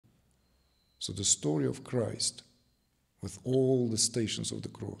So the story of Christ, with all the stations of the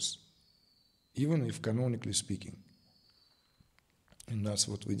cross, even if canonically speaking, and that's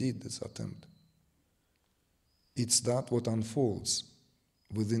what we did, this attempt, it's that what unfolds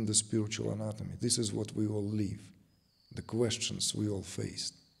within the spiritual anatomy. This is what we all live, the questions we all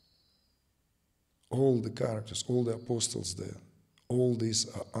faced. All the characters, all the apostles there, all these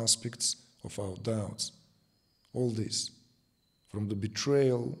are aspects of our doubts. All this, from the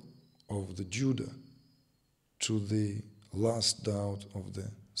betrayal of the Judah to the last doubt of the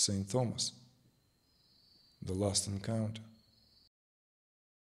Saint Thomas, the last encounter.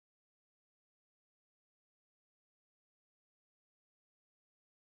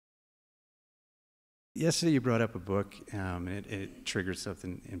 Yesterday you brought up a book, and it triggered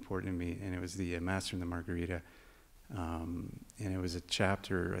something important in me, and it was the Master and the Margarita. And it was a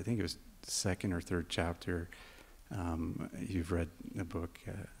chapter, I think it was the second or third chapter. You've read the book,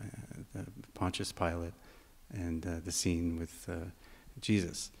 Pontius Pilate, and the scene with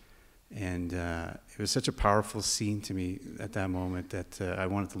Jesus. And it was such a powerful scene to me at that moment that I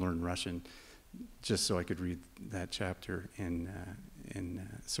wanted to learn Russian just so I could read that chapter in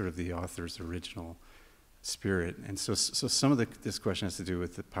sort of the author's original spirit. And so some of this question has to do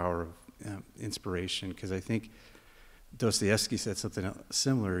with the power of inspiration, because I think Dostoevsky said something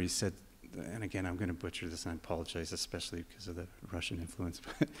similar. He said, and again, I'm going to butcher this, and I apologize, especially because of the Russian influence,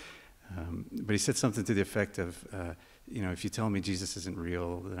 but he said something to the effect of, if you tell me Jesus isn't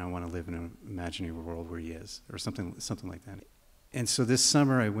real, then I want to live in an imaginary world where he is, or something like that. And so this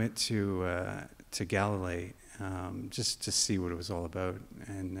summer I went to Galilee just to see what it was all about,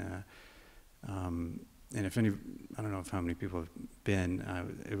 and if any, I don't know how many people have been.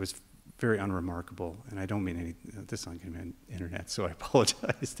 It was very unremarkable, and I don't mean any. This is not going to be on the internet, so I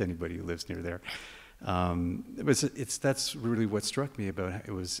apologize to anybody who lives near there. That's really what struck me about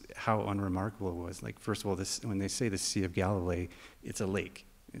it, was how unremarkable it was. Like, first of all, when they say the Sea of Galilee, it's a lake.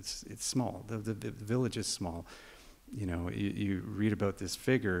 It's small. The village is small. You read about this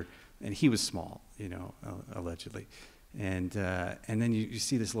figure, and he was small. Allegedly, and then you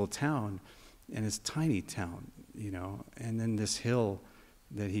see this little town, and it's tiny town. And then this hill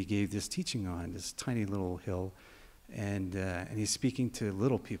that he gave this teaching on, this tiny little hill, and he's speaking to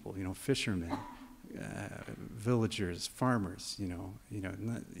little people, fishermen, villagers, farmers,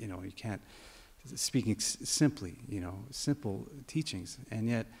 you can't, speaking simply, simple teachings. And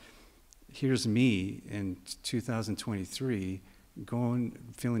yet, here's me in 2023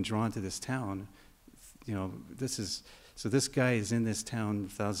 feeling drawn to this town. This guy is in this town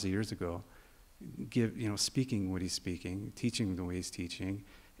thousands of years ago, speaking what he's speaking, teaching the way he's teaching,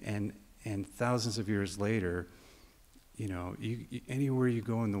 and thousands of years later, anywhere you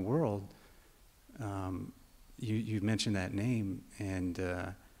go in the world, you mention that name, and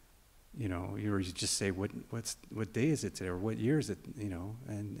you just say what day is it today, or what year is it,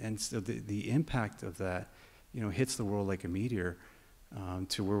 and so the impact of that, hits the world like a meteor,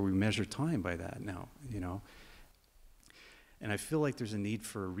 to where we measure time by that now, And I feel like there's a need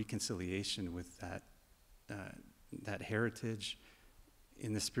for reconciliation with that heritage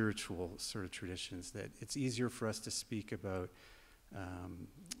in the spiritual sort of traditions, that it's easier for us to speak about,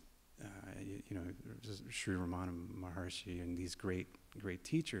 Sri Ramana Maharshi and these great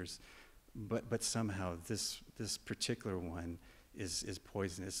teachers, but somehow this particular one is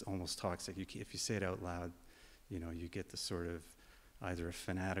poisonous, almost toxic. If you say it out loud, you get the sort of either a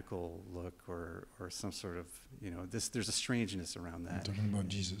fanatical look or some sort of, there's a strangeness around that. You're talking about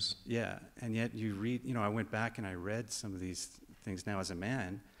Jesus. Yeah, and yet you read, I went back and I read some of these things now as a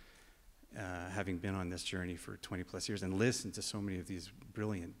man, having been on this journey for 20 plus years and listened to so many of these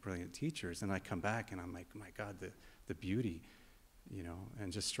brilliant teachers, and I come back and I'm like, my God, the beauty,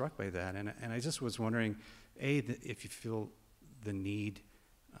 and just struck by that. And I just was wondering, if you feel the need,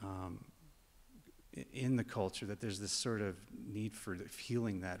 in the culture, that there's this sort of need for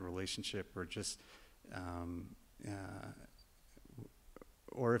healing that relationship, or just,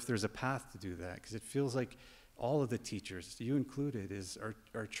 or if there's a path to do that, because it feels like all of the teachers, you included,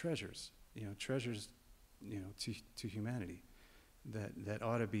 are treasures, treasures, to humanity, that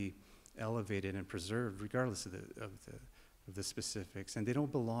ought to be elevated and preserved, regardless of the specifics, and they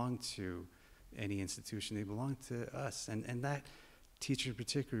don't belong to any institution; they belong to us, and that teacher in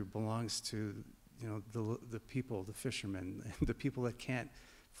particular belongs to, the people, the fishermen, the people that can't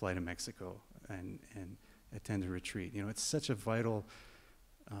fly to Mexico and attend a retreat. It's such a vital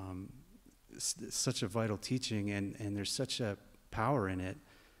teaching, and there's such a power in it,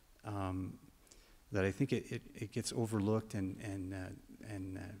 that I think it gets overlooked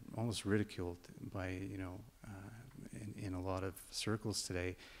and almost ridiculed by, in a lot of circles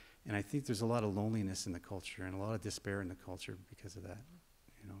today. And I think there's a lot of loneliness in the culture and a lot of despair in the culture because of that,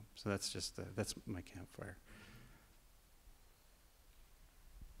 you know. So that's just, that's my campfire.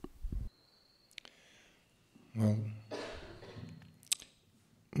 Well,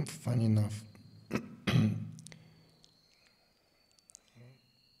 funny enough,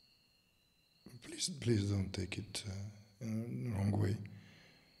 please don't take it in the wrong way.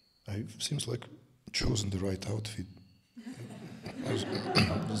 I seems like chosen the right outfit. I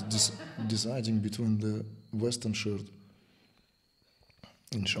was deciding between the Western shirt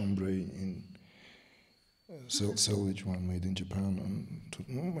in chambray, in salvage one made in Japan,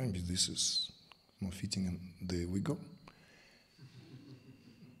 and maybe this is more fitting, and there we go.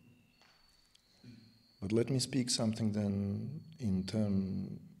 But let me speak something then in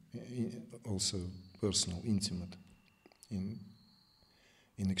turn, also personal, intimate, in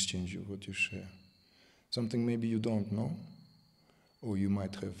exchange of what you share. Something maybe you don't know, or you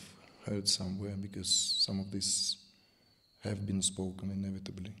might have heard somewhere, because some of this have been spoken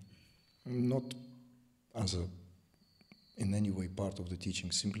inevitably. Not as in any way part of the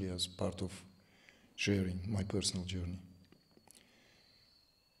teaching, simply as part of sharing my personal journey.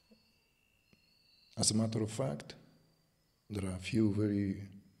 As a matter of fact, there are a few very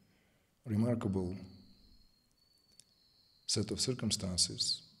remarkable set of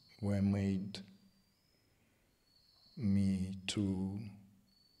circumstances where made me to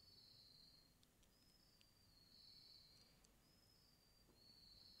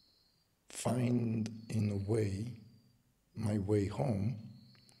find, in a way, my way home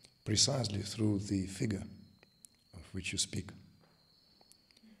precisely through the figure of which you speak,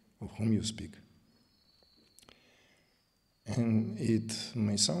 of whom you speak. And it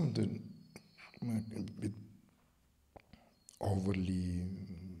may sound a bit overly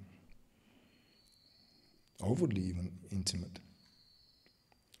even intimate,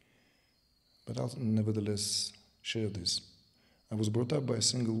 but I'll nevertheless share this. I was brought up by a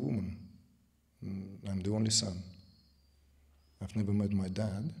single woman. I'm the only son. I've never met my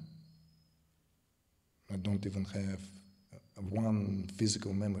dad. I don't even have one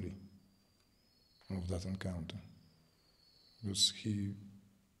physical memory of that encounter, because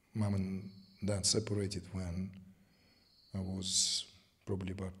Mom and Dad separated when I was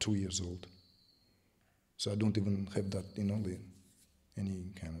probably about 2 years old. So I don't even have that,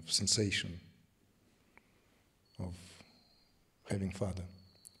 any kind of sensation of having father.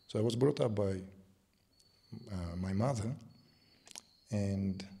 So I was brought up by my mother,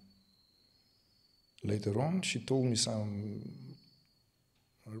 and later on she told me some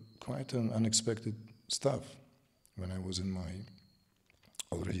quite unexpected stuff when I was in my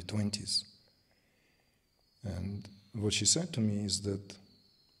already 20s. And what she said to me is that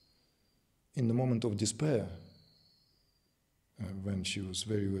in the moment of despair, when she was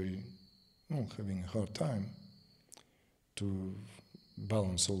very, very, having a hard time to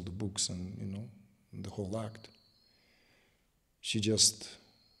balance all the books and, the whole act, she just,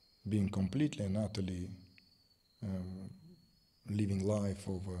 being completely and utterly living life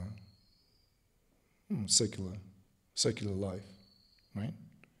over secular life, right?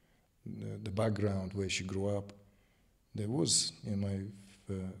 The background where she grew up, there was,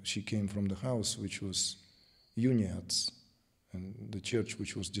 she came from the house which was Uniats, and the church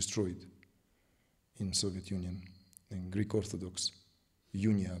which was destroyed in Soviet Union, in Greek Orthodox,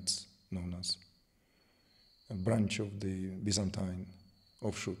 Uniats known as, a branch of the Byzantine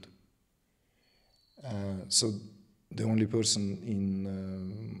offshoot. So the only person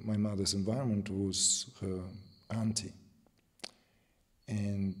in my mother's environment was her auntie.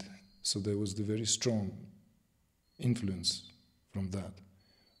 And so there was the very strong influence from that.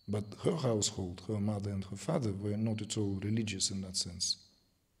 But her household, her mother and her father, were not at all religious in that sense.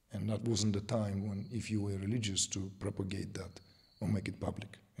 And that wasn't the time when, if you were religious, to propagate that or make it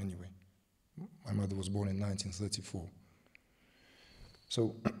public anyway. My mother was born in 1934.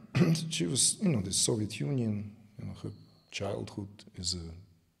 So she was, the Soviet Union, her childhood is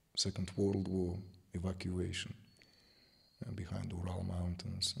a Second World War evacuation behind the Ural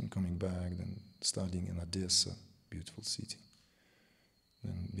Mountains, and coming back, then studying in Odessa, beautiful city,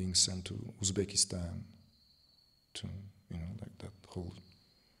 then being sent to Uzbekistan, to, like that whole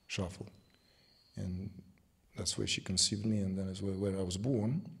shuffle. And that's where she conceived me, and that is where I was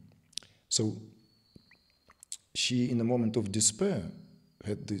born. So she, in a moment of despair,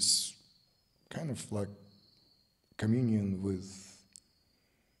 had this kind of like communion with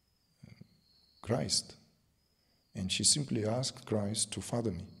Christ. And she simply asked Christ to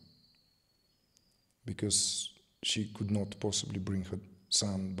father me, because she could not possibly bring her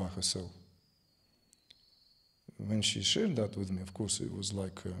son by herself. when she shared that with me, of course, it was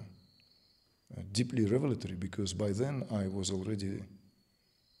like deeply revelatory, because by then I was already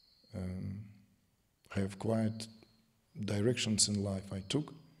have quite directions in life I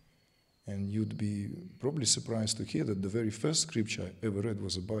took, and you'd be probably surprised to hear that the very first scripture I ever read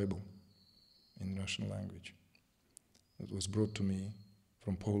was a Bible in Russian language. It was brought to me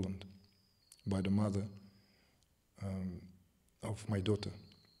from Poland by the mother of my daughter,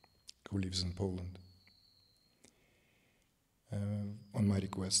 who lives in Poland, on my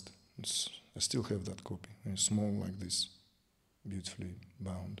request. I still have that copy. It's small like this, beautifully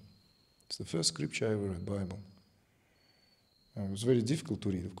bound. It's the first scripture I ever read, Bible. It was very difficult to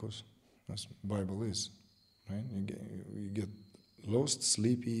read, of course, as Bible is, right? You get lost,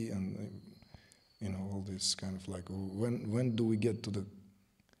 sleepy, and all this kind of like, when do we get to the,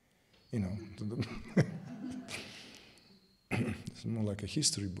 to the it's more like a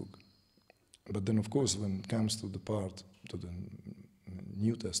history book. But then, of course, when it comes to the part, to the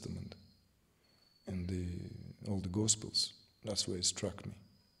New Testament and all the Gospels, that's where it struck me.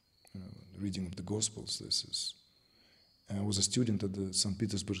 The reading of the Gospels, this is... I was a student at the St.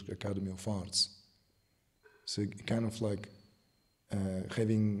 Petersburg Academy of Arts. So kind of like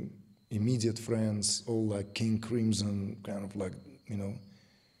having immediate friends, all like King Crimson, kind of like,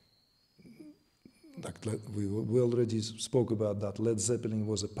 like we already spoke about that. Led Zeppelin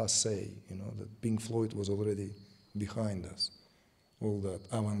was a passé, that Pink Floyd was already behind us. All that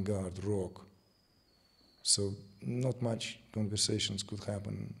avant-garde rock. So not much conversations could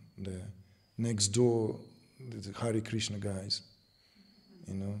happen there. Next door, the Hare Krishna guys,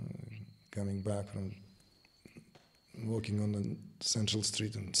 coming back from walking on the Central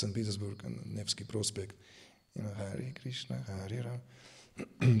Street in St. Petersburg and Nevsky Prospect, Hare Krishna, Hare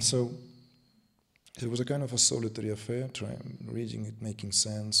Ram. So it was a kind of a solitary affair, reading it, making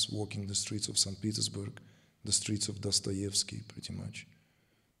sense, walking the streets of St. Petersburg, the streets of Dostoevsky, pretty much.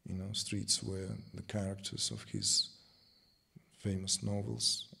 Streets where the characters of his famous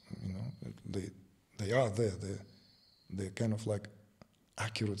novels, they are there. They're kind of like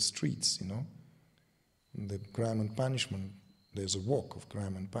accurate streets, The Crime and Punishment, there's a walk of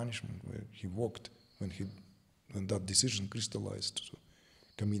Crime and Punishment where he walked when that decision crystallized to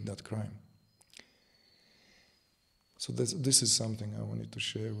commit that crime. So this is something I wanted to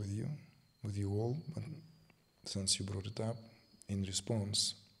share with you all, but since you brought it up in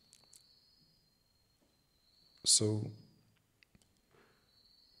response. So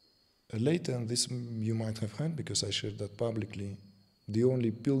later, and this you might have heard because I shared that publicly, the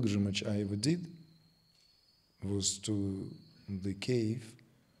only pilgrimage I ever did was to the cave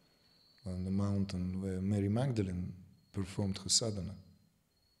on the mountain where Mary Magdalene performed her sadhana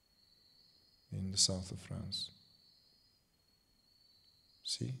in the south of France.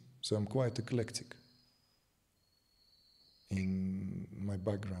 See? So I'm quite eclectic in my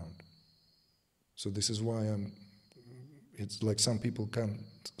background. So this is why it's like some people can't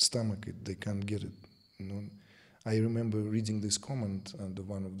stomach it, they can't get it. I remember reading this comment under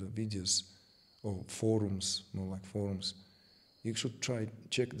one of the videos, or forums, more like forums. You should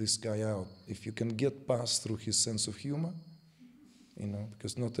check this guy out. If you can get past through his sense of humor,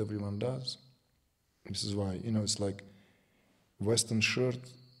 because not everyone does. This is why, it's like Western shirt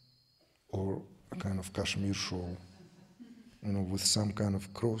or a kind of cashmere shawl, with some kind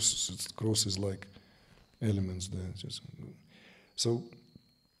of cross. Cross is like elements there. So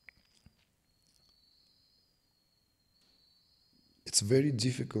it's very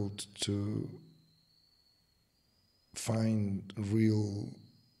difficult to find real,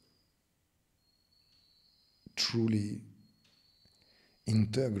 truly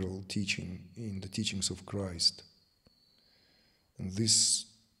integral teaching in the teachings of Christ. And this,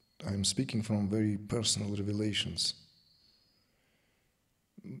 I'm speaking from very personal revelations.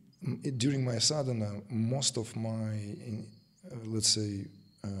 During my sadhana, most of my,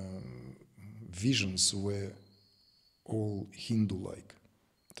 visions were all Hindu-like,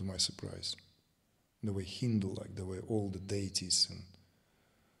 to my surprise. They were Hindu-like, they were all the deities.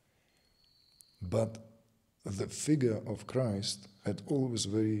 But the figure of Christ had always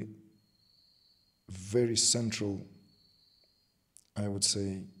very, very central, I would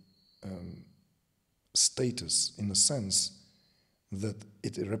say, status, in a sense that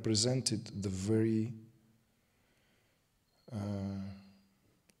it represented the very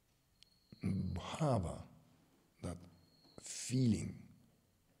bhava, that feeling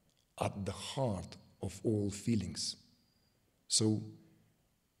at the heart of all feelings. So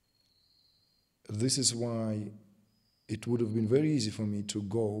this is why it would have been very easy for me to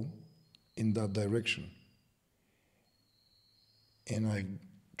go in that direction. And I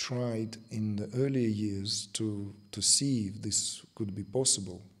tried in the earlier years to see if this could be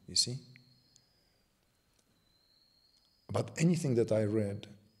possible, you see. But anything that I read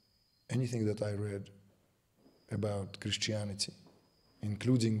about Christianity,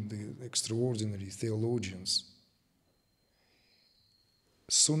 including the extraordinary theologians,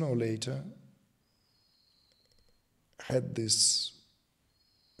 sooner or later had this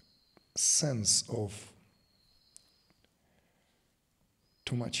sense of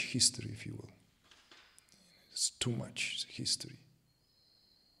too much history, if you will. It's too much history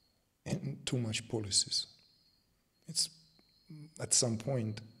and too much policies. It's at some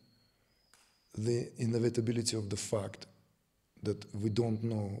point the inevitability of the fact that we don't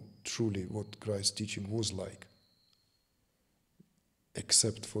know truly what Christ's teaching was like,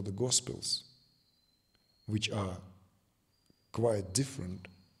 except for the Gospels, which are quite different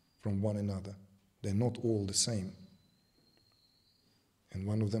from one another. They're not all the same. And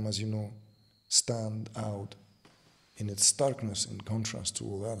one of them, as you know, stand out in its starkness in contrast to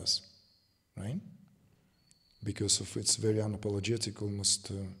all others, right? Because of its very unapologetic,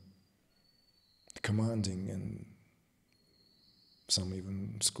 almost commanding, and some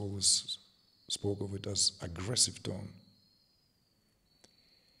even scholars spoke of it as aggressive tone.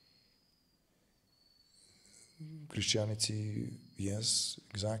 Christianity, yes,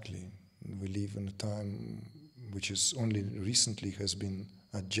 exactly. We live in a time which is only recently has been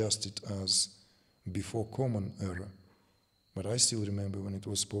adjusted as before common era. But I still remember when it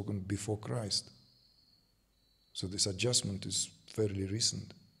was spoken before Christ. So this adjustment is fairly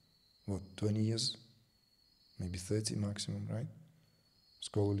recent. What, 20 years? Maybe 30 maximum, right?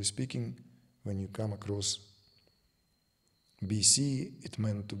 Scholarly speaking, when you come across BC, it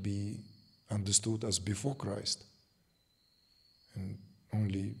meant to be understood as before Christ. And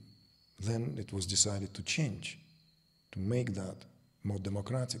only then it was decided to change, to make that more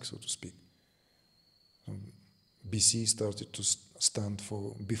democratic, so to speak. BC started to stand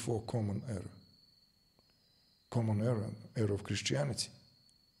for before common era. Common era, era of Christianity.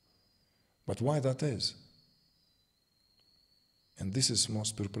 But why that is? And this is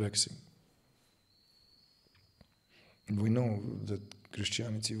most perplexing. We know that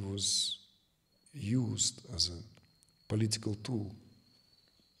Christianity was used as a political tool,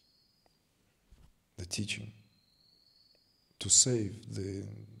 the teaching, to save the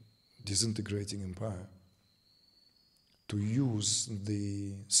disintegrating empire, to use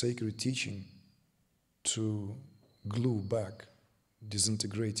the sacred teaching to glue back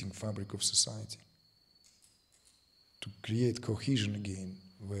disintegrating fabric of society, to create cohesion again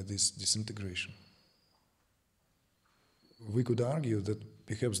where this disintegration. We could argue that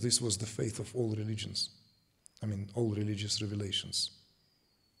perhaps this was the faith of all religions. I mean, all religious revelations.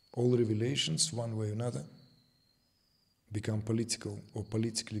 All revelations, one way or another, become political or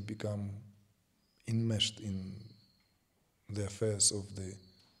politically become enmeshed in the affairs of the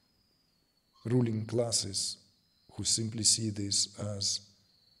ruling classes, who simply see this as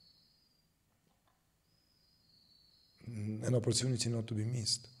an opportunity not to be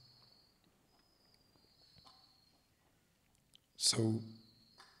missed. So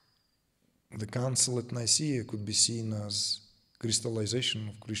the council at Nicaea could be seen as crystallization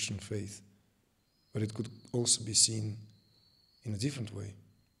of Christian faith, but it could also be seen in a different way.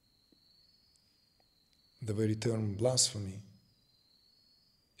 The very term blasphemy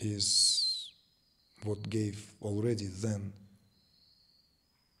is what gave already then,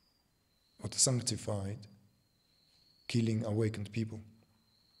 what sanctified killing awakened people,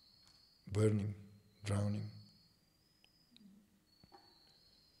 burning, drowning.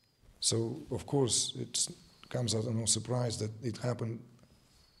 So, of course, it comes out of no surprise that it happened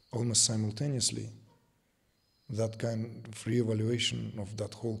almost simultaneously, that kind of re-evaluation of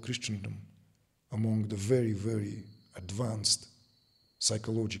that whole Christendom among the very, very advanced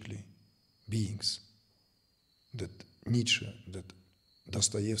psychologically beings that Nietzsche, that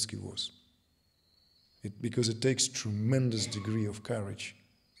Dostoevsky was. Because it takes tremendous degree of courage.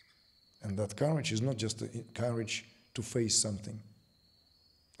 And that courage is not just a courage to face something.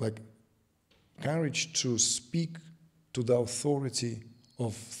 Like courage to speak to the authority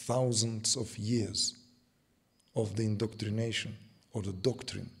of thousands of years of the indoctrination or the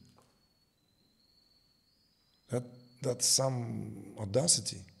doctrine. That's some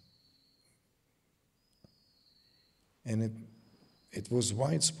audacity. And it was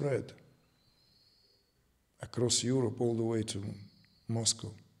widespread across Europe all the way to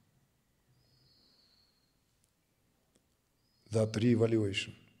Moscow. That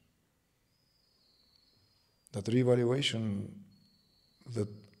re-evaluation that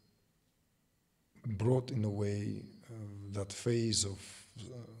brought in a way that phase of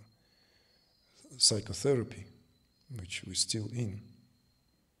psychotherapy, which we're still in.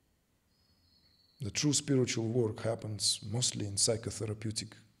 The true spiritual work happens mostly in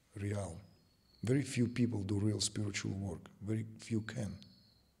psychotherapeutic realm. Very few people do real spiritual work. Very few can.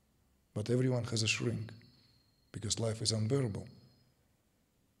 But everyone has a shrink, because life is unbearable.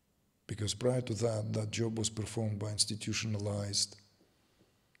 Because prior to that, that job was performed by institutionalized,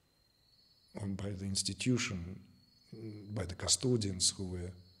 or by the institution, by the custodians who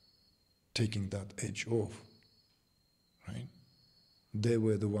were taking that edge off, right? They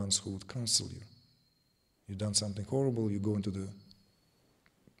were the ones who would counsel you. You've done something horrible, you go into the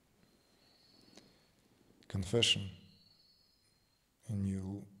confession and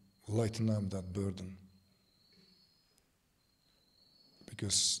you lighten up that burden.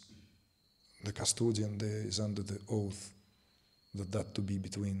 Because the custodian there is under the oath that to be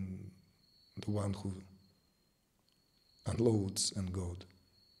between the one who unloads and God,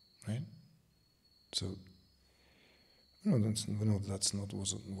 right? So, we know that's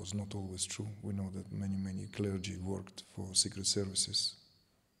was not always true. We know that many clergy worked for secret services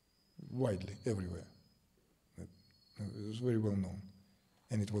widely, everywhere. It was very well known.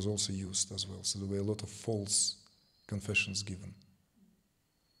 And it was also used as well. So there were a lot of false confessions given.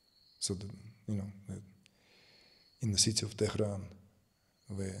 So that, that in the city of Tehran,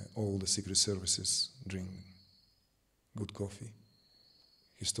 where all the secret services drink good coffee,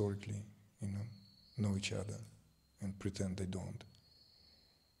 historically, know each other and pretend they don't.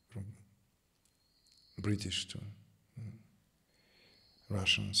 From British to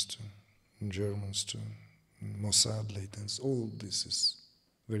Russians to Germans to Mossad latents, all this is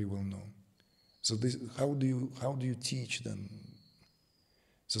very well known. So this, how do you teach them?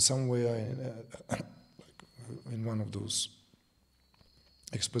 So somewhere like in one of those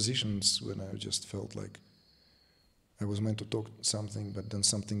expositions when I just felt like I was meant to talk something, but then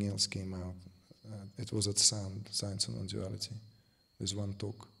something else came out. It was at SAND, Science and Non-Duality. There's one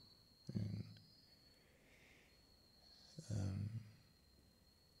talk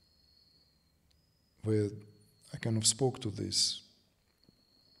where I kind of spoke to this,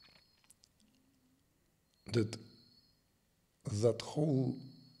 that whole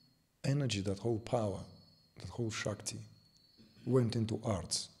energy, that whole power, that whole Shakti went into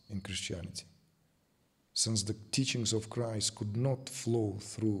arts in Christianity. Since the teachings of Christ could not flow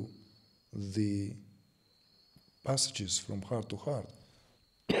through the passages from heart to heart,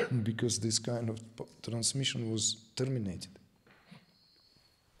 because this kind of transmission was terminated,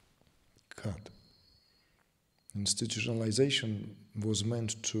 cut. Institutionalization was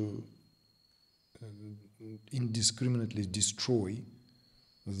meant to indiscriminately destroy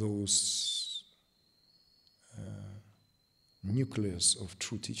those nucleus of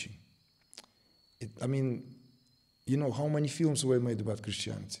true teaching. How many films were made about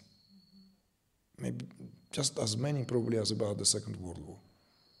Christianity? Maybe just as many probably as about the Second World War.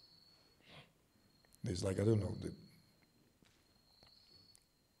 There's the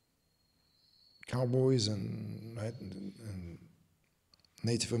cowboys and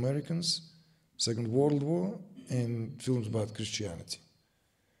Native Americans, Second World War, and films about Christianity.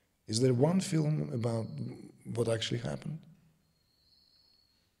 Is there one film about what actually happened?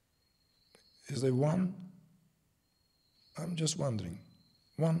 Is there one? I'm just wondering.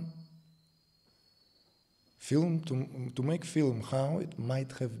 One film, to make film how it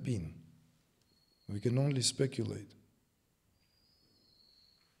might have been. We can only speculate.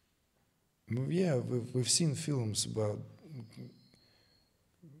 Yeah, we've seen films about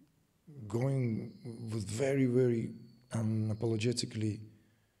going with very, very unapologetically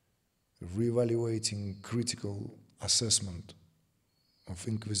reevaluating critical assessment of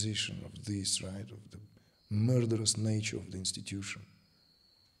Inquisition, of this, right, of the murderous nature of the institution.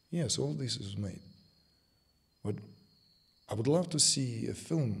 Yes, all this is made. But I would love to see a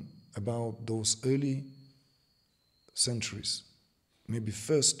film about those early centuries, maybe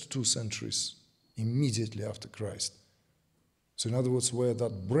first 2 centuries immediately after Christ. So in other words, where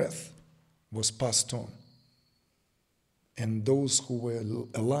that breath was passed on. And those who were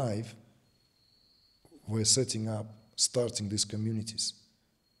alive were starting these communities.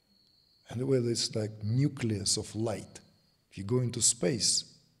 And where there's like nucleus of light. If you go into space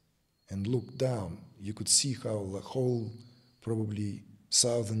and look down, you could see how the whole, probably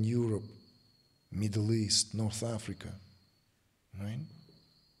Southern Europe, Middle East, North Africa, right,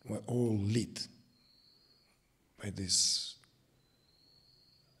 were all lit by this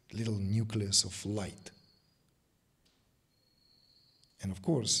little nucleus of light. And of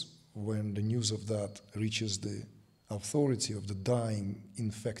course, when the news of that reaches the authority of the dying,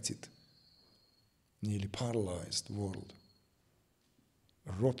 infected, nearly paralyzed world,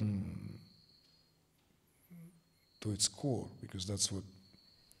 rotten to its core, because that's what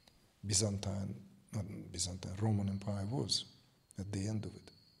Roman Empire was at the end of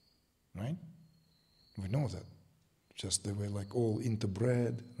it, right? We know that. Just they were like all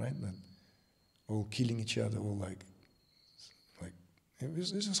interbred, right? That all killing each other, all like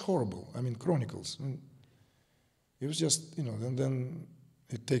this is horrible. I mean, Chronicles. It was just, and then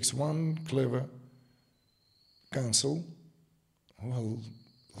it takes one clever council. Well,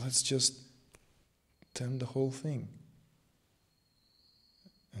 let's just turn the whole thing.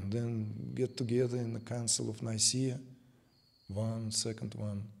 And then get together in the Council of Nicaea, second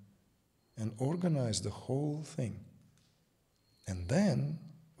one, and organize the whole thing. And then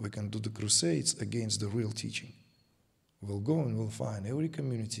we can do the crusades against the real teaching. We'll go and we'll find every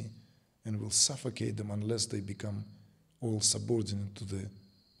community and we'll suffocate them unless they become all subordinate to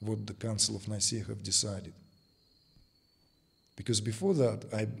what the Council of Nicaea have decided. Because before that,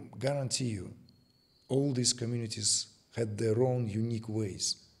 I guarantee you, all these communities had their own unique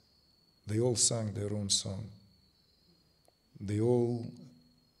ways. They all sang their own song. They all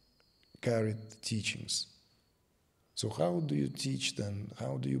carried teachings. So how do you teach then?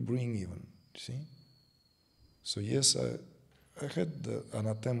 How do you bring even? See? So yes, I had an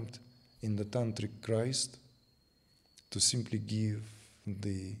attempt in the Tantric Christ to simply give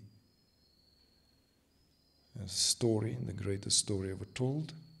the story, the greatest story ever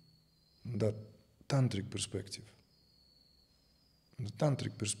told, that Tantric perspective. The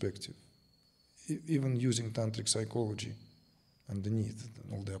Tantric perspective, even using Tantric psychology underneath,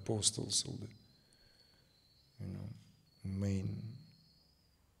 all the apostles, all the main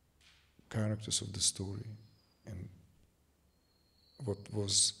characters of the story. And what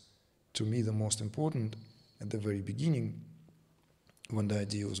was to me the most important at the very beginning, when the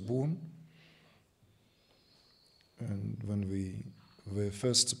idea was born, and when we were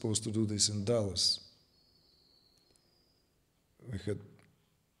first supposed to do this in Dallas, we had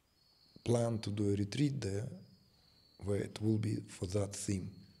planned to do a retreat there where it will be for that theme.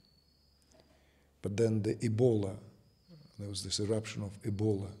 But then the Ebola, there was this eruption of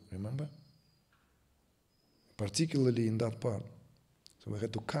Ebola, remember? Particularly in that part. So we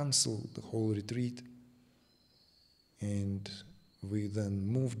had to cancel the whole retreat, and we then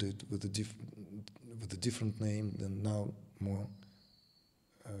moved it with a different name, then now more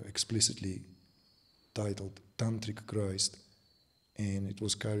explicitly titled Tantric Christ, and it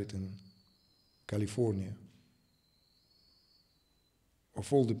was carried in California.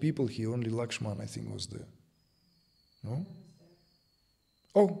 Of all the people here, only Lakshman, I think, was there. No?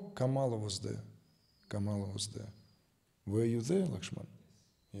 Oh, Kamala was there. Kamala was there. Were you there, Lakshman?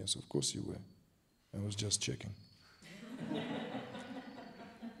 Yes, of course you were. I was just checking.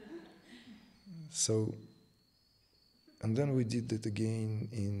 So, and then we did it again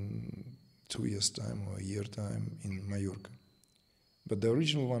in 2 years' time or a year time in Mallorca. But the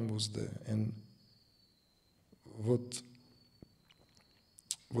original one was there. And what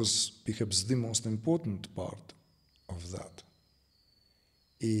was perhaps the most important part of that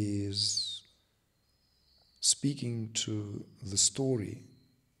is speaking to the story,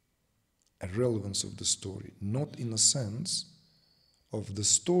 a relevance of the story, not in a sense of the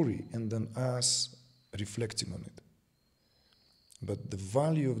story and then us reflecting on it, but the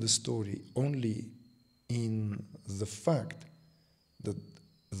value of the story only in the fact that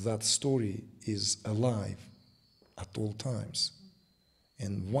that story is alive at all times.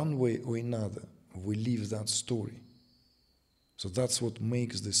 And one way or another, we live that story. So that's what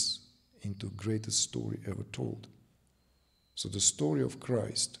makes this into greatest story ever told. So the story of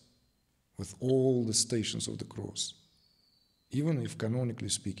Christ, with all the stations of the cross, even if canonically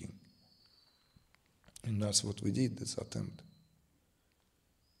speaking, and that's what we did, this attempt,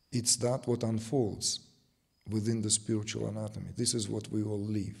 it's that what unfolds within the spiritual anatomy. This is what we all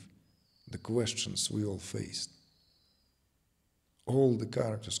live, the questions we all faced. All the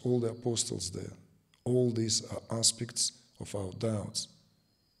characters, all the apostles there, all these are aspects of our doubts.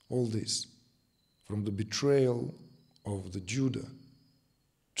 All this, from the betrayal of the Judah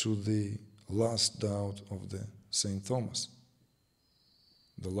to the last doubt of the Saint Thomas,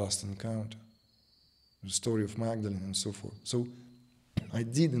 the last encounter, the story of Magdalene and so forth. So I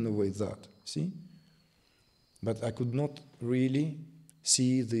did in a way that, see? But I could not really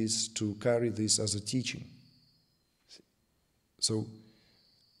see this, to carry this as a teaching. So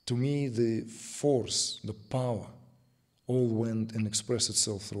to me the force, the power, all went and expressed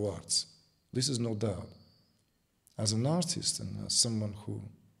itself through arts. This is no doubt. As an artist and as someone who,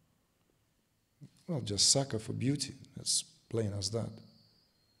 just sucker for beauty, as plain as that,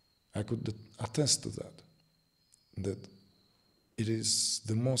 I could attest to that it is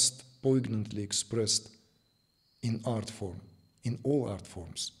the most poignantly expressed in art form, in all art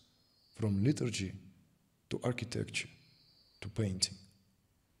forms, from liturgy to architecture, to painting,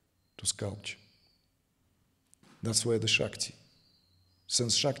 to sculpture. That's why the Shakti.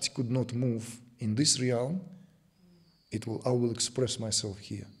 Since Shakti could not move in this realm, I will express myself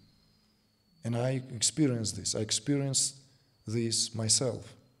here. And I experienced this. I experienced this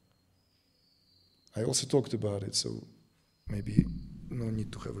myself. I also talked about it, so maybe no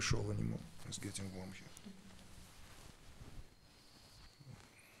need to have a show anymore. It's getting warm here.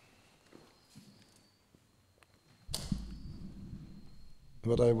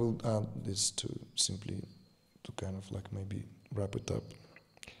 What I will add is to simply to kind of like maybe wrap it up.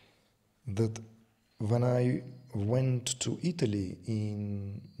 That when I went to Italy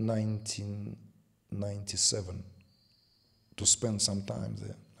in 1997 to spend some time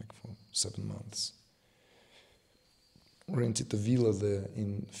there, like for 7 months, rented a villa there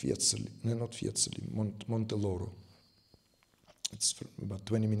in Fiesole, no, not Fiesole, Monteloro. It's about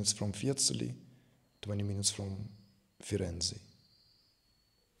 20 minutes from Fiesole, 20 minutes from Firenze.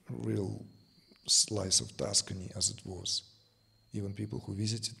 A real slice of Tuscany as it was. Even people who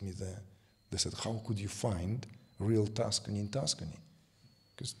visited me there, they said, how could you find real Tuscany in Tuscany?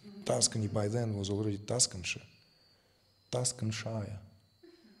 Because Tuscany by then was already Tuscanshire.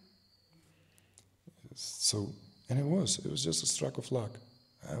 So, and it was just a stroke of luck.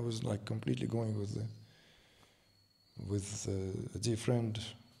 I was like completely going with a dear friend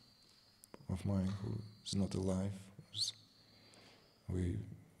of mine who is not alive. We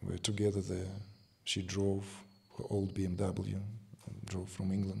were together there. She drove her old BMW, drove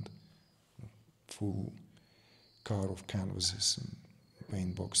from England, full car of canvases and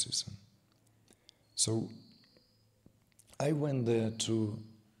paint boxes. So I went there to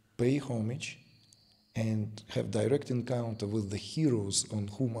pay homage and have direct encounter with the heroes on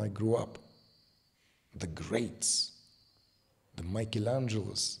whom I grew up, the greats, the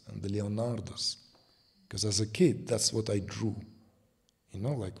Michelangelos and the Leonardos. Because as a kid, that's what I drew. You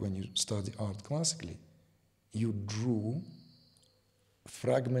know, like when you study art classically, you drew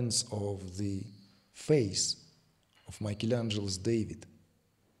fragments of the face of Michelangelo's David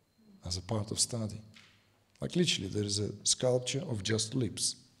as a part of study. Like literally, there is a sculpture of just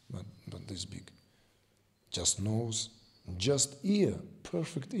lips, but this big. Just nose, just ear,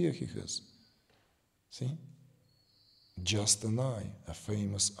 perfect ear he has. See? Just an eye, a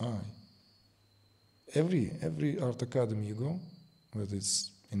famous eye. Every art academy you go, whether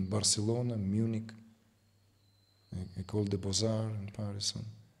it's in Barcelona, Munich, École des Beaux-Arts in Paris,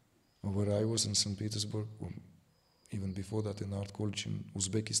 or where I was in St. Petersburg, or even before that in art college in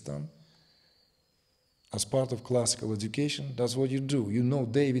Uzbekistan, as part of classical education, that's what you do. You know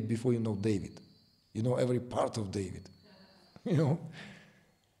David before you know David. You know every part of David. You know,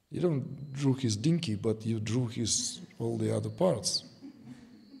 you don't drew his dinky, but you drew his all the other parts.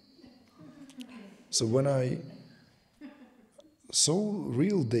 So when I saw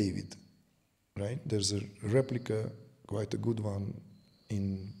real David, right? There's a replica, quite a good one,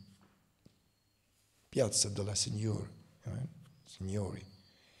 in Piazza della Signora, right? Signori.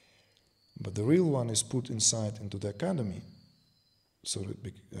 But the real one is put inside into the academy. So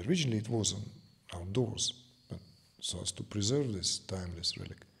that originally it was outdoors, but so as to preserve this timeless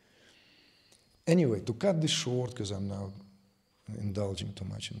relic. Anyway, to cut this short, because I'm now indulging too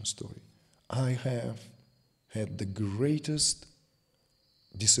much in the story, I have had the greatest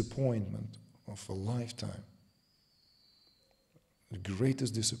disappointment of a lifetime. The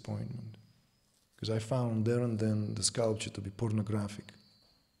greatest disappointment. Because I found there and then the sculpture to be pornographic.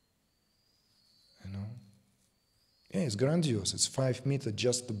 You know? Yeah, it's grandiose. It's 5 meters,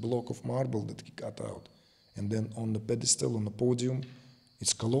 just the block of marble that he cut out. And then on the pedestal, on the podium,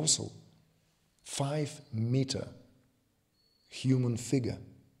 it's colossal. 5 meter human figure.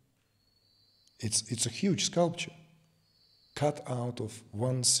 It's a huge sculpture, cut out of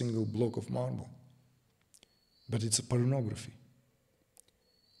one single block of marble. But it's a pornography.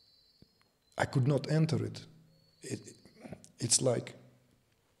 I could not enter it. It's like,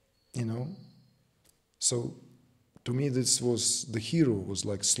 you know, so to me this was, the hero was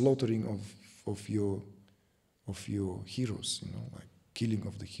like slaughtering of your heroes, you know, like killing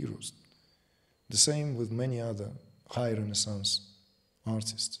of the heroes. The same with many other high Renaissance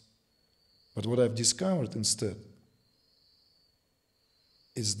artists. But what I've discovered instead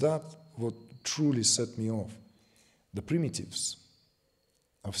is that what truly set me off. The primitives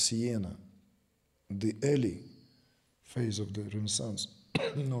of Siena, the early phase of the Renaissance,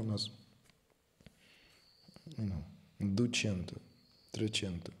 known as, you know, Duecento,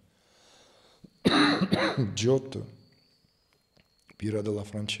 Trecento, Giotto, Pira della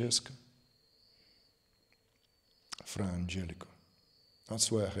Francesca, Fra Angelico.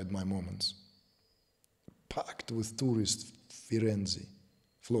 That's where I had my moments. Packed with tourists, Firenze,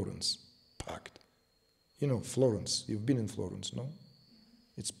 Florence, packed. You know, Florence, you've been in Florence, no?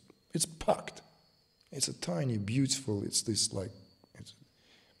 It's packed. It's a tiny, beautiful, it's this like, it's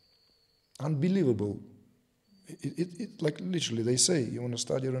unbelievable. It like literally they say, you want to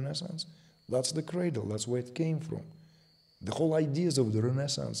study Renaissance? That's the cradle, that's where it came from. The whole ideas of the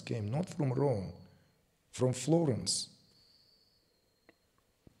Renaissance came not from Rome, from Florence.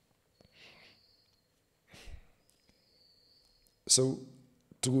 So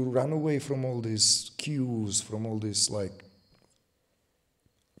to run away from all these queues, from all these like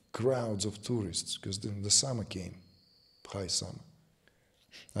crowds of tourists, because then the summer came, high summer,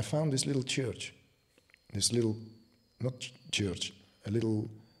 I found this little church, this little, not church, a little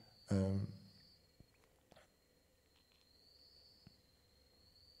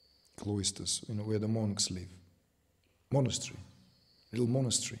cloisters, you know, where the monks live. Monastery, little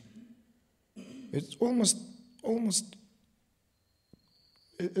monastery. It's almost,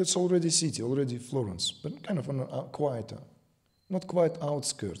 it's already city, already Florence, but kind of on a quieter, not quite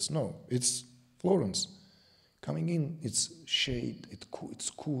outskirts, no, it's Florence. Coming in, it's shade, it's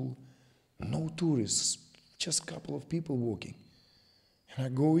cool, no tourists, just a couple of people walking. And I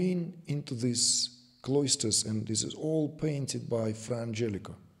go into these cloisters, and this is all painted by Fra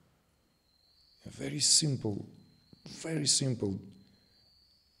Angelico. Very simple,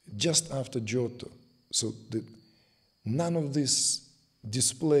 just after Giotto. So none of this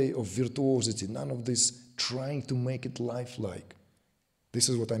display of virtuosity, none of this trying to make it lifelike. This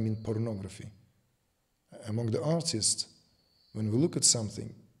is what I mean pornography. Among the artists, when we look at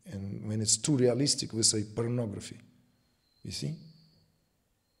something, and when it's too realistic, we say pornography. You see?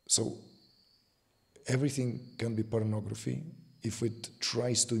 So everything can be pornography if it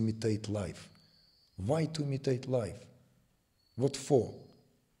tries to imitate life. Why to imitate life? What for?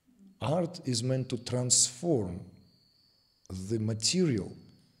 Art is meant to transform the material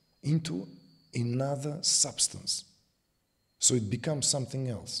into another substance, so it becomes something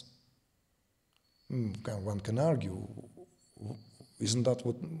else. One can argue, isn't that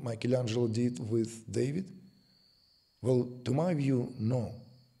what Michelangelo did with David? Well, to my view, no.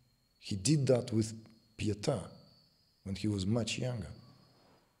 He did that with Pietà when he was much younger,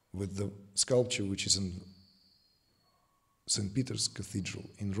 with the sculpture which is in St. Peter's Cathedral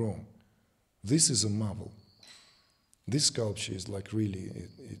in Rome. This is a marvel. This sculpture is like really,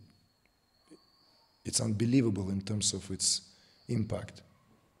 it's unbelievable in terms of its impact.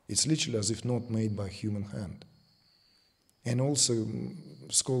 It's literally as if not made by human hand. And also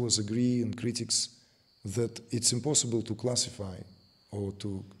scholars agree and critics that it's impossible to classify or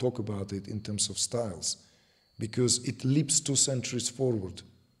to talk about it in terms of styles, because it leaps 2 centuries forward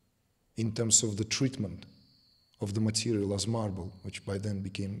in terms of the treatment of the material as marble, which by then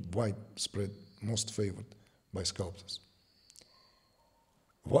became widespread, most favored by sculptors,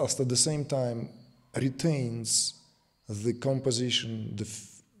 whilst at the same time retains the composition,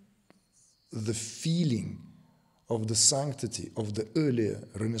 the feeling of the sanctity of the earlier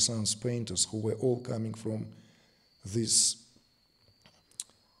Renaissance painters, who were all coming from this,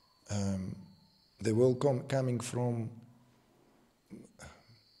 they were all coming from,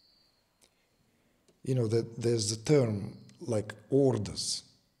 you know, that there's a term like orders.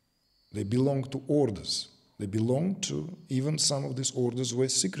 They belong to orders. They belong to, even some of these orders were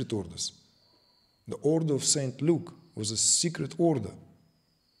secret orders. The order of St. Luke was a secret order.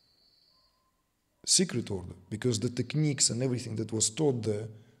 Secret order, because the techniques and everything that was taught there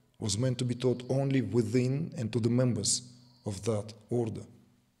was meant to be taught only within and to the members of that order.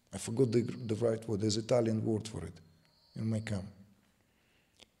 I forgot the right word, there's an Italian word for it. It may come.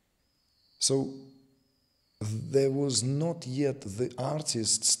 So there was not yet the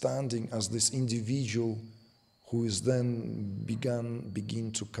artist standing as this individual who is then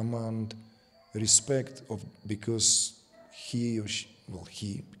begin to command respect of, because he or she, well,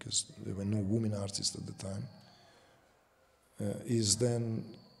 he, because there were no women artists at the time, is then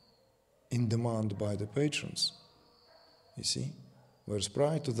in demand by the patrons, you see? Whereas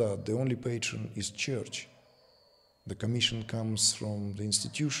prior to that, the only patron is church. The commission comes from the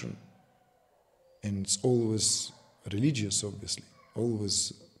institution, and it's always religious, obviously,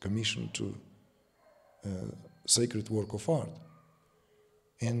 always commissioned to sacred work of art.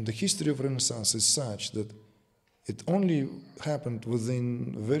 And the history of Renaissance is such that it only happened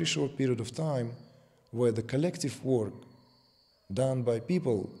within a very short period of time, where the collective work done by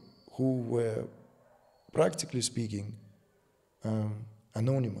people who were, practically speaking,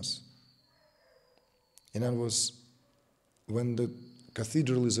 anonymous. And that was when the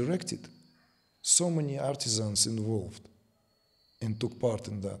cathedral is erected, so many artisans involved and took part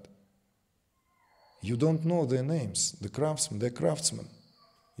in that. You don't know their names, the craftsmen, they're craftsmen,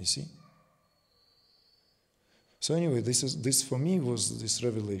 you see? So anyway, this for me was this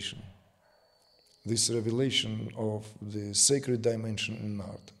revelation of the sacred dimension in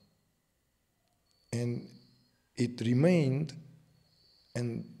art. And it remained,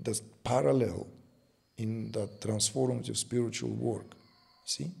 and that's parallel in that transformative spiritual work.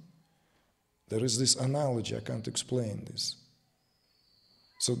 See? There is this analogy, I can't explain this.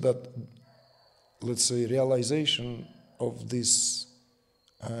 So that, let's say, realization of these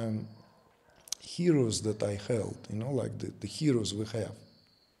heroes that I held, like the heroes we have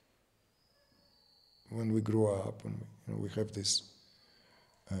when we grow up, and we have this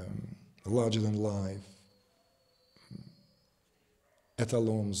larger than life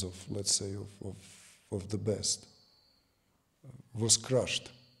etalons of, let's say, of the best, was crushed,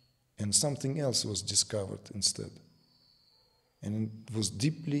 and something else was discovered instead. And it was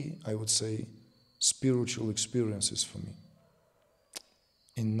deeply, I would say, spiritual experiences for me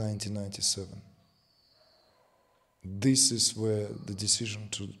in 1997. This is where the decision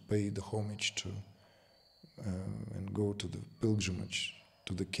to pay the homage to and go to the pilgrimage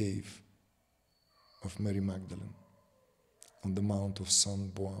to the cave of Mary Magdalene on the Mount of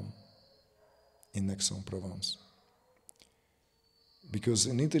Saint-Baume in Aix-en-Provence. Because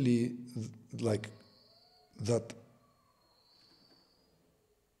in Italy, like that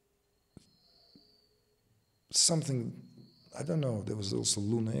something, I don't know, there was also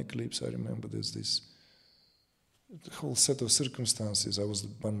lunar eclipse, I remember there's this whole set of circumstances. I was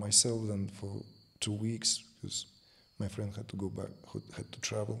by myself then for 2 weeks because my friend had to go back, had to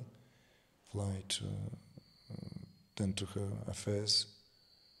travel, fly to, tend to her affairs,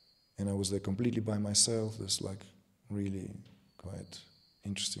 and I was there completely by myself. This like really quite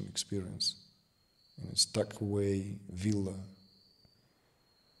interesting experience in a stuck away villa.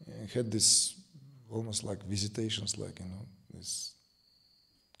 I had this almost like visitations, like, this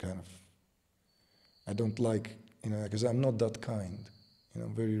kind of, I don't like, because I'm not that kind,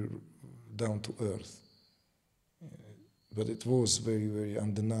 very down to earth. But it was very, very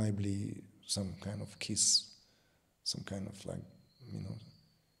undeniably some kind of kiss, some kind of like,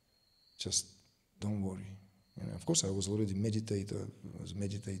 just don't worry. Of course, I was already meditator. I was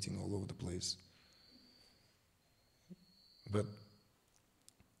meditating all over the place. But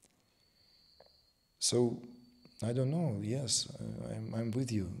so I don't know. Yes, I'm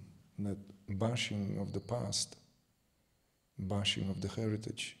with you. That bashing of the past, bashing of the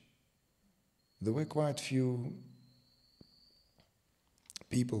heritage. There were quite few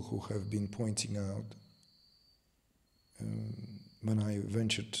people who have been pointing out when I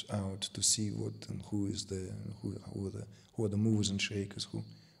ventured out to see what and who is there, who are the movers and shakers,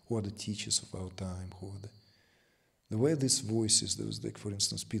 who are the teachers of our time, there were these voices. There was, like, for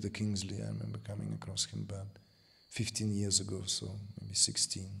instance, Peter Kingsley. I remember coming across him about 15 years ago, so maybe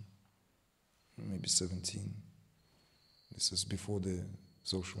 16, maybe 17. This is before the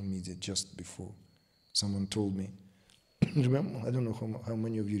social media, just before. Someone told me, remember, I don't know how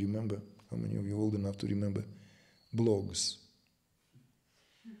many of you remember, how many of you old enough to remember blogs.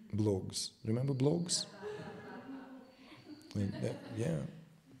 Blogs. Remember blogs? Yeah.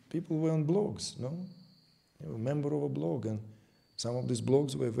 People were on blogs, no? You were a member of a blog, and some of these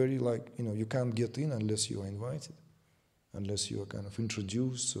blogs were very like, you can't get in unless you are invited, unless you are kind of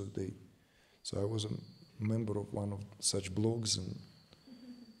introduced. So I was a member of one of such blogs, and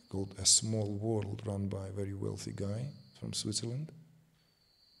called A Small World, run by a very wealthy guy from Switzerland.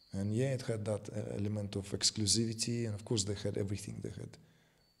 And yeah, it had that element of exclusivity, and of course they had everything. They had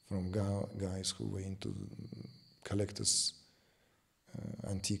from guys who were into collectors,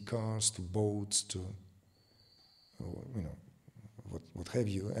 antique cars, to boats, to what have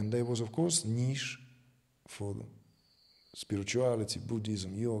you. And there was, of course, niche for spirituality,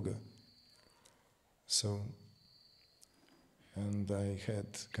 Buddhism, yoga. So, and I had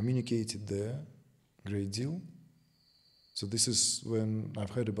communicated there a great deal. So this is when I've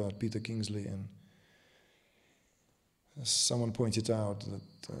heard about Peter Kingsley, and someone pointed out that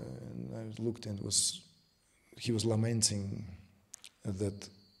I looked, and he was lamenting that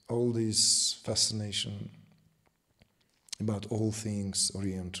all this fascination about all things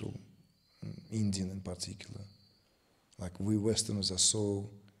Oriental, Indian in particular, like we Westerners are so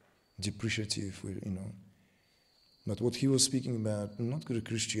depreciative, But what he was speaking about, not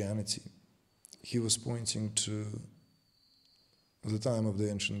Christianity, he was pointing to the time of the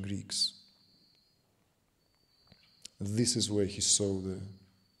ancient Greeks. This is where he saw the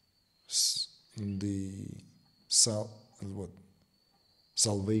south,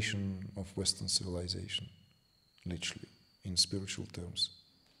 salvation of Western civilization, literally, in spiritual terms.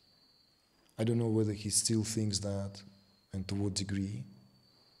 I don't know whether he still thinks that and to what degree,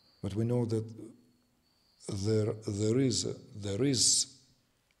 but we know that there is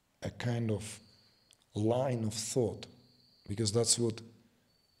a kind of line of thought, because that's what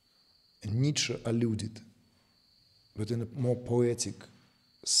Nietzsche alluded, but in a more poetic,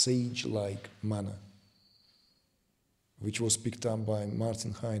 sage-like manner, which was picked up by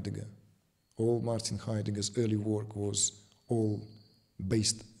Martin Heidegger. All Martin Heidegger's early work was all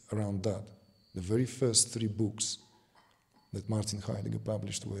based around that. The very first 3 books that Martin Heidegger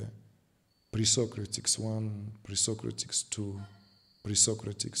published were Pre-Socratics 1, Pre-Socratics 2,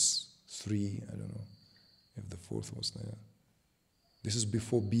 Pre-Socratics 3, I don't know if the 4th was there. This is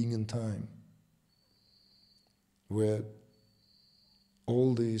before Being in Time, where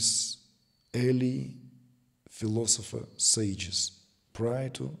all these early philosopher sages prior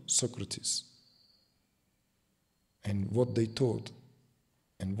to Socrates and what they taught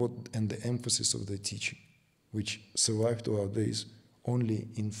and the emphasis of their teaching, which survived to our days only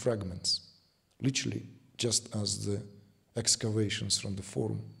in fragments, literally just as the excavations from the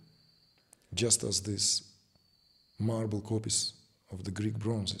Forum, just as these marble copies of the Greek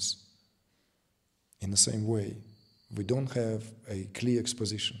bronzes. In the same way, we don't have a clear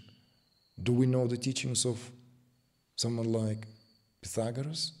exposition. Do we know the teachings of someone like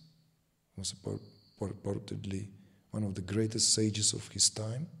Pythagoras, who was purportedly one of the greatest sages of his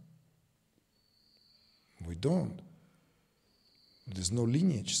time? We don't. There's no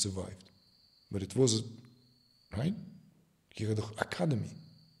lineage survived. But it was, right? He had an academy.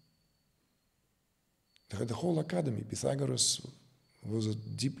 They had a whole academy. Pythagoras was a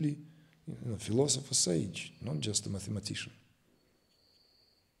deeply philosopher sage, not just a mathematician.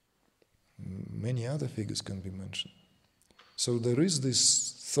 Many other figures can be mentioned. So there is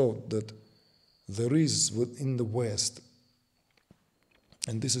this thought that there is within the West,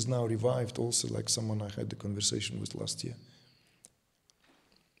 and this is now revived also, like someone I had the conversation with last year,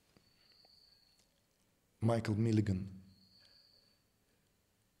 Michael Milligan,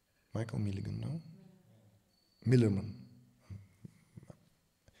 no? Millerman.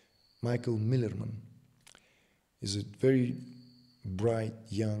 Michael Millerman is a very bright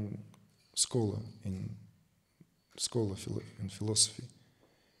young scholar in philosophy,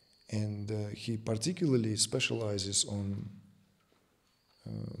 and he particularly specializes on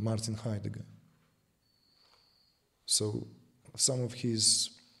Martin Heidegger. So some of his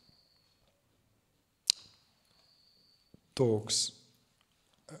talks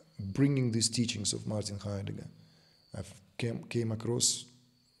bringing these teachings of Martin Heidegger, I've came across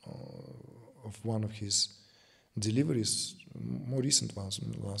of one of his deliveries, more recent ones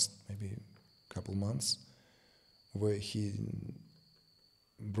in the last maybe couple months, where he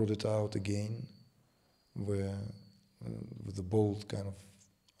brought it out again, where with the bold kind of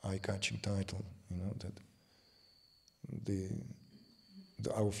eye-catching title,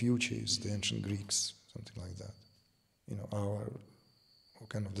 that our future is the ancient Greeks, something like that. Our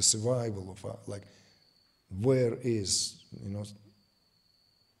kind of the survival of our, like, where is,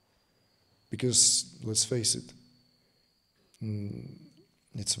 because let's face it,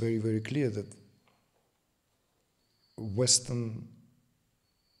 it's very, very clear that Western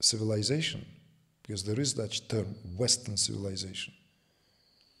civilization, because there is that term, Western civilization,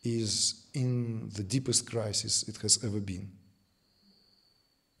 is in the deepest crisis it has ever been.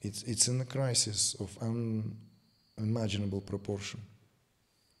 It's in a crisis of unimaginable proportion.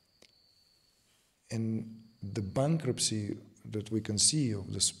 And the bankruptcy that we can see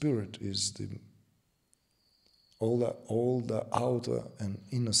of the spirit is all the outer and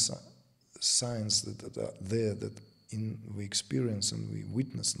inner signs that are there, that we experience and we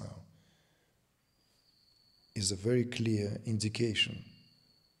witness now, is a very clear indication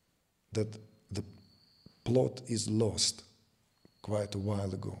that the plot is lost quite a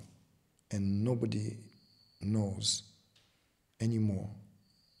while ago, and nobody knows anymore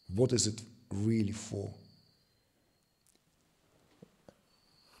what is it really for.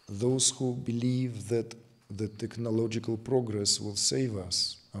 Those who believe that the technological progress will save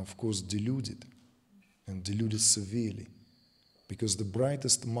us are of course deluded, and deluded severely, because the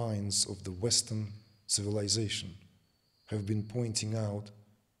brightest minds of the Western civilization have been pointing out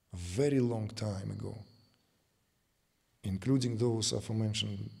a very long time ago, including those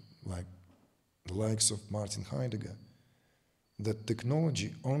aforementioned, like the likes of Martin Heidegger, that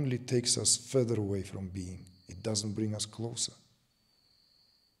technology only takes us further away from being. It doesn't bring us closer.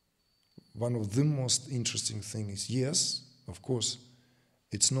 One of the most interesting things is, yes, of course,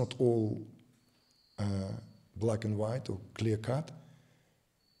 it's not all black and white or clear cut,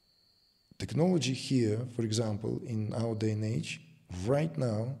 Technology here, for example, in our day and age, right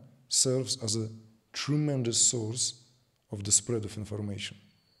now, serves as a tremendous source of the spread of information.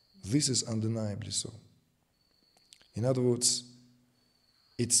 This is undeniably so. In other words,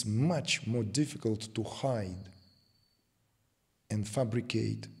 it's much more difficult to hide and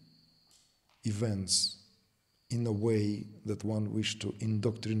fabricate events in a way that one wished to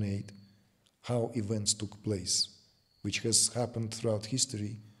indoctrinate how events took place, which has happened throughout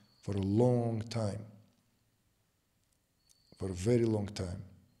history for a long time, for a very long time.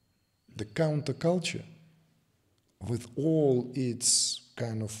 The counterculture, with all its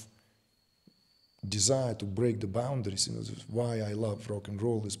kind of desire to break the boundaries, why I love rock and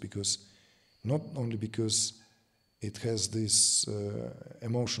roll is because, not only because it has this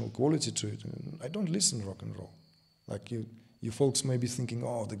emotional quality to it. I don't listen to rock and roll. Like you folks may be thinking,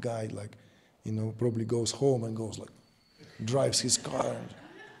 oh, the guy probably goes home and drives his car.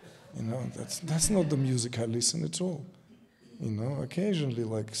 And, that's not the music I listen at all. Occasionally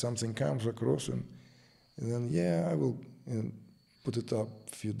something comes across and then I will put it up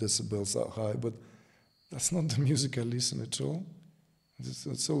a few decibels high, but that's not the music I listen at all.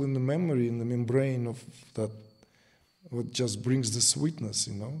 It's all in the memory, in the membrane of that, what just brings the sweetness,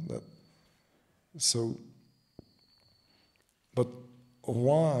 But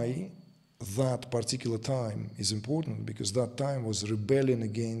why that particular time is important? Because that time was rebellion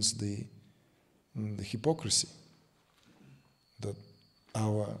against the hypocrisy that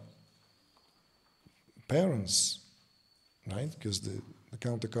our parents, right? Because the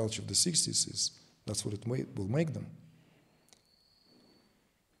counterculture of the 60s that's what it will make them.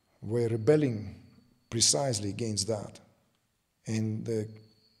 We're rebelling precisely against that. And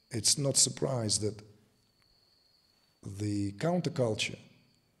it's not surprised that the counterculture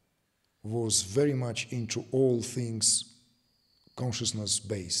was very much into all things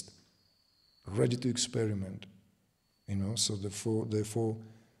consciousness-based, ready to experiment. So therefore,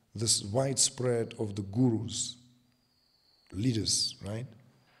 this widespread of the gurus, leaders, right?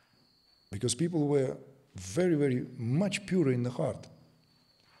 Because people were very, very much purer in the heart,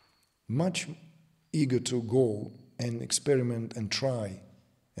 much eager to go and experiment and try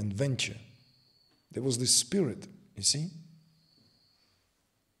and venture. There was this spirit, you see?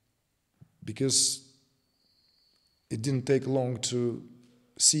 Because it didn't take long to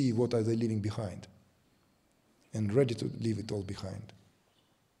see what are they leaving behind and ready to leave it all behind.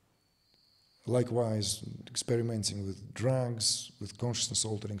 Likewise, experimenting with drugs, with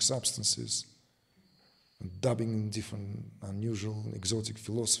consciousness-altering substances, dabbing in different unusual, exotic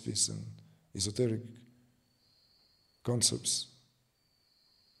philosophies and esoteric concepts,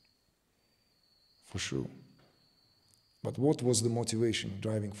 for sure. But what was the motivation,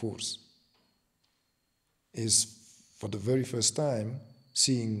 driving force? Is for the very first time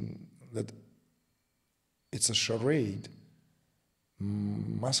seeing that it's a charade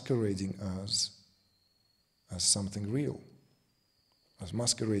masquerading us as something real, as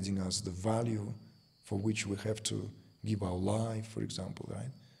masquerading as the value for which we have to give our life, for example,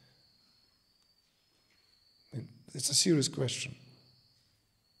 right? It's a serious question.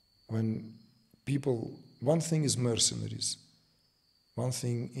 When people, one thing is mercenaries, one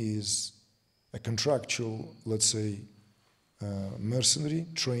thing is a contractual, let's say, mercenary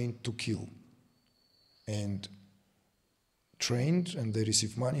trained to kill, and trained, and they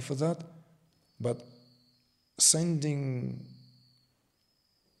receive money for that, but sending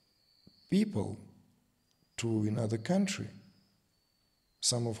people to another country,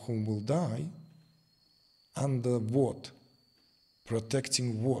 some of whom will die, under what?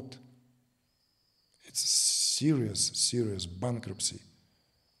 Protecting what? It's a serious, serious bankruptcy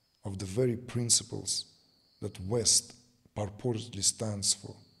of the very principles that West purportedly stands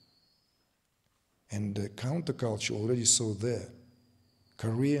for. And the counterculture already saw there.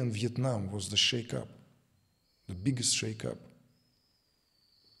 Korea and Vietnam was the shake-up, the biggest shake-up.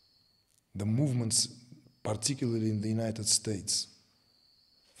 The movements, particularly in the United States,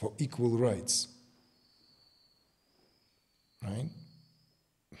 for equal rights, right?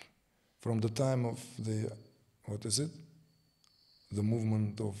 From the time of the, the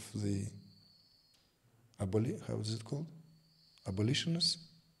movement of the, how is it called? Abolitionists?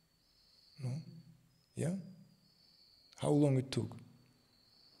 No? Yeah? How long it took?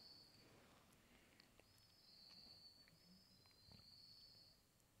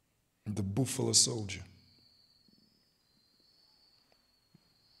 The Buffalo Soldier.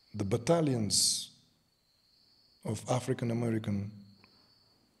 The battalions of African American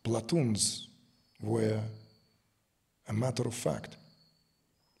platoons were a matter of fact,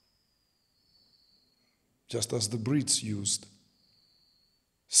 just as the Brits used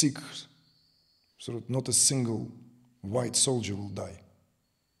Sikhs so that not a single white soldier will die.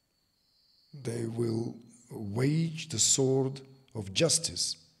 They will wage the sword of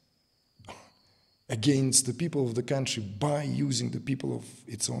justice against the people of the country by using the people of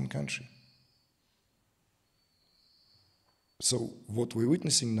its own country. So what we're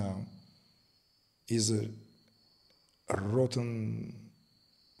witnessing now is a rotten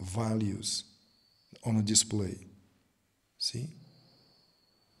values on a display. See?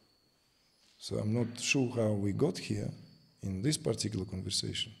 So I'm not sure how we got here in this particular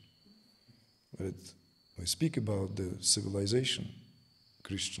conversation, but we speak about the civilization,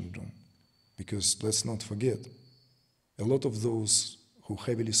 Christendom, because let's not forget, a lot of those who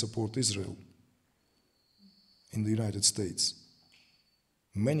heavily support Israel in the United States,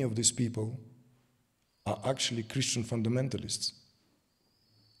 many of these people are actually Christian fundamentalists,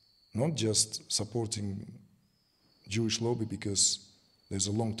 not just supporting Jewish lobby because there's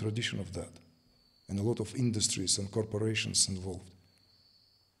a long tradition of that, and a lot of industries and corporations involved.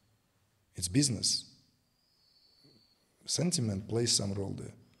 It's business. Sentiment plays some role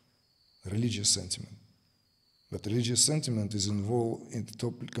there, religious sentiment. But religious sentiment is involved,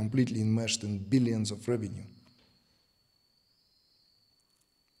 completely enmeshed in billions of revenue.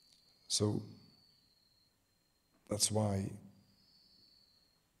 So that's why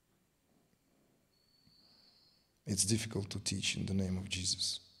it's difficult to teach in the name of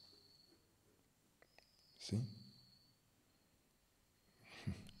Jesus. See?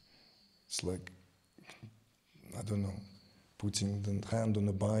 It's like, I don't know, putting the hand on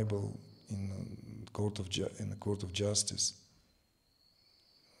the Bible in a court of justice.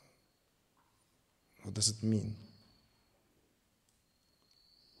 What does it mean?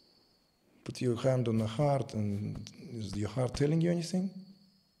 Put your hand on the heart, and is your heart telling you anything?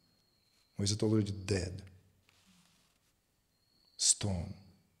 Or is it already dead? Stone.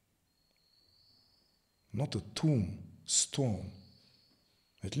 Not a tomb, stone.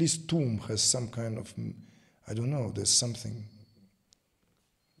 At least tomb has some kind of, I don't know, there's something.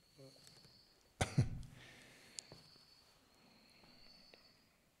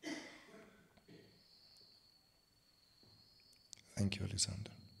 Thank you, Alexander.